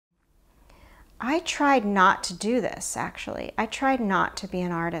I tried not to do this, actually. I tried not to be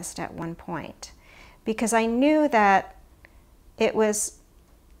an artist at one point because I knew that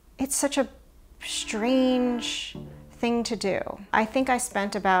it's such a strange thing to do. I think I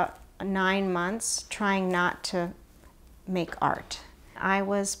spent about 9 months trying not to make art. I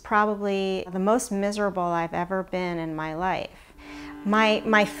was probably the most miserable I've ever been in my life.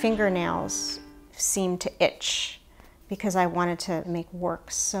 My fingernails seemed to itch because I wanted to make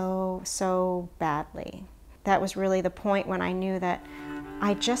work so badly. That was really the point when I knew that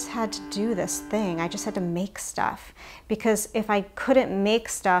I just had to do this thing. I just had to make stuff. Because if I couldn't make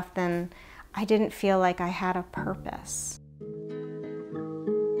stuff, then I didn't feel like I had a purpose.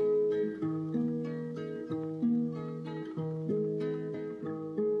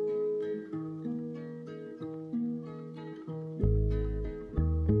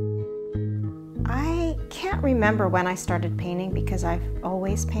 I can't remember when I started painting because I've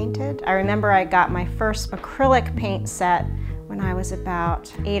always painted. I remember I got my first acrylic paint set when I was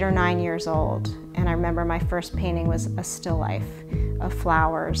about 8 or 9 years old. And I remember my first painting was a still life of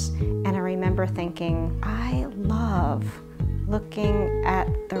flowers. And I remember thinking, I love looking at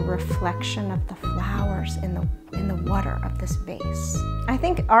the reflection of the flowers in the water of this vase. I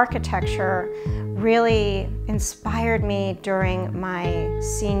think architecture really inspired me during my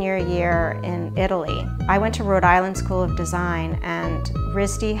senior year in Italy. I went to Rhode Island School of Design, and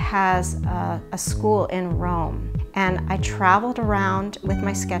RISD has a school in Rome. And I traveled around with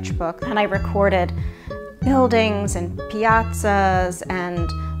my sketchbook and I recorded buildings and piazzas and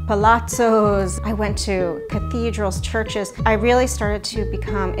palazzos. I went to cathedrals, churches. I really started to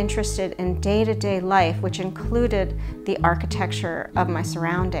become interested in day-to-day life, which included the architecture of my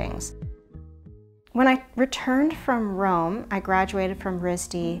surroundings. When I returned from Rome, I graduated from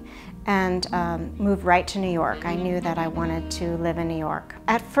RISD and moved right to New York. I knew that I wanted to live in New York.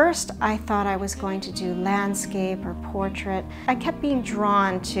 At first, I thought I was going to do landscape or portrait. I kept being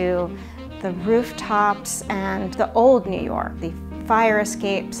drawn to the rooftops and the old New York, the fire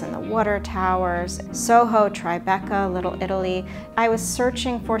escapes and the water towers, Soho, Tribeca, Little Italy. I was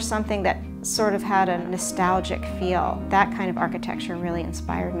searching for something that sort of had a nostalgic feel. That kind of architecture really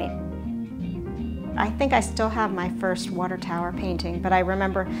inspired me. I think I still have my first water tower painting, but I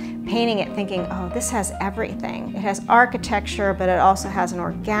remember painting it thinking, oh, this has everything. It has architecture, but it also has an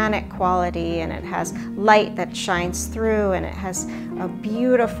organic quality, and it has light that shines through, and it has a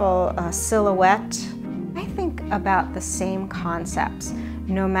beautiful silhouette. I think about the same concepts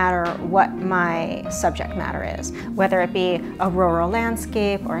no matter what my subject matter is, whether it be a rural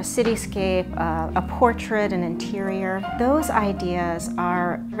landscape or a cityscape, a portrait, an interior. Those ideas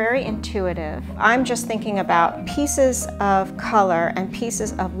are very intuitive. I'm just thinking about pieces of color and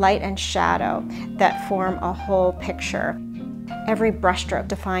pieces of light and shadow that form a whole picture. Every brushstroke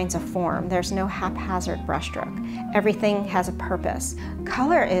defines a form. There's no haphazard brushstroke. Everything has a purpose.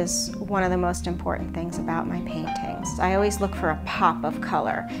 Color is one of the most important things about my paintings. I always look for a pop of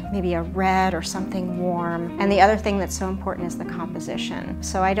color, maybe a red or something warm. And the other thing that's so important is the composition.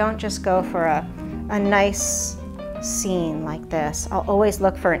 So I don't just go for a nice scene like this. I'll always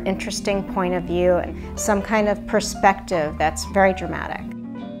look for an interesting point of view and some kind of perspective that's very dramatic.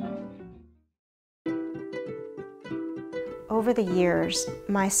 Over the years,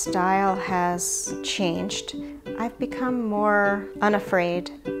 my style has changed. I've become more unafraid.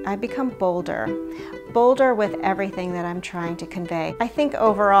 I've become bolder with everything that I'm trying to convey. I think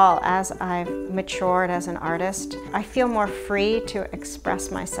overall, as I've matured as an artist, I feel more free to express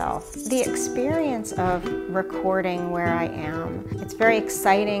myself. The experience of recording where I am, it's very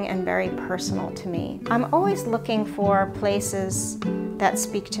exciting and very personal to me. I'm always looking for places that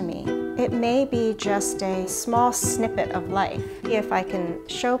speak to me. It may be just a small snippet of life. If I can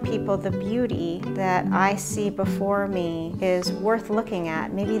show people the beauty that I see before me is worth looking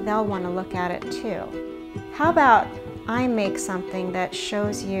at, maybe they'll want to look at it too. How about I make something that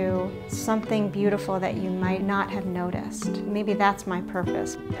shows you something beautiful that you might not have noticed? Maybe that's my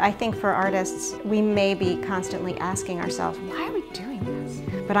purpose. I think for artists, we may be constantly asking ourselves, why are we doing this?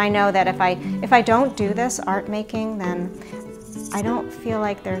 But I know that if I don't do this art making, then I don't feel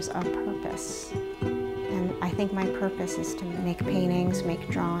like there's a purpose. And I think my purpose is to make paintings, make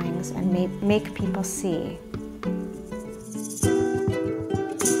drawings, and make people see.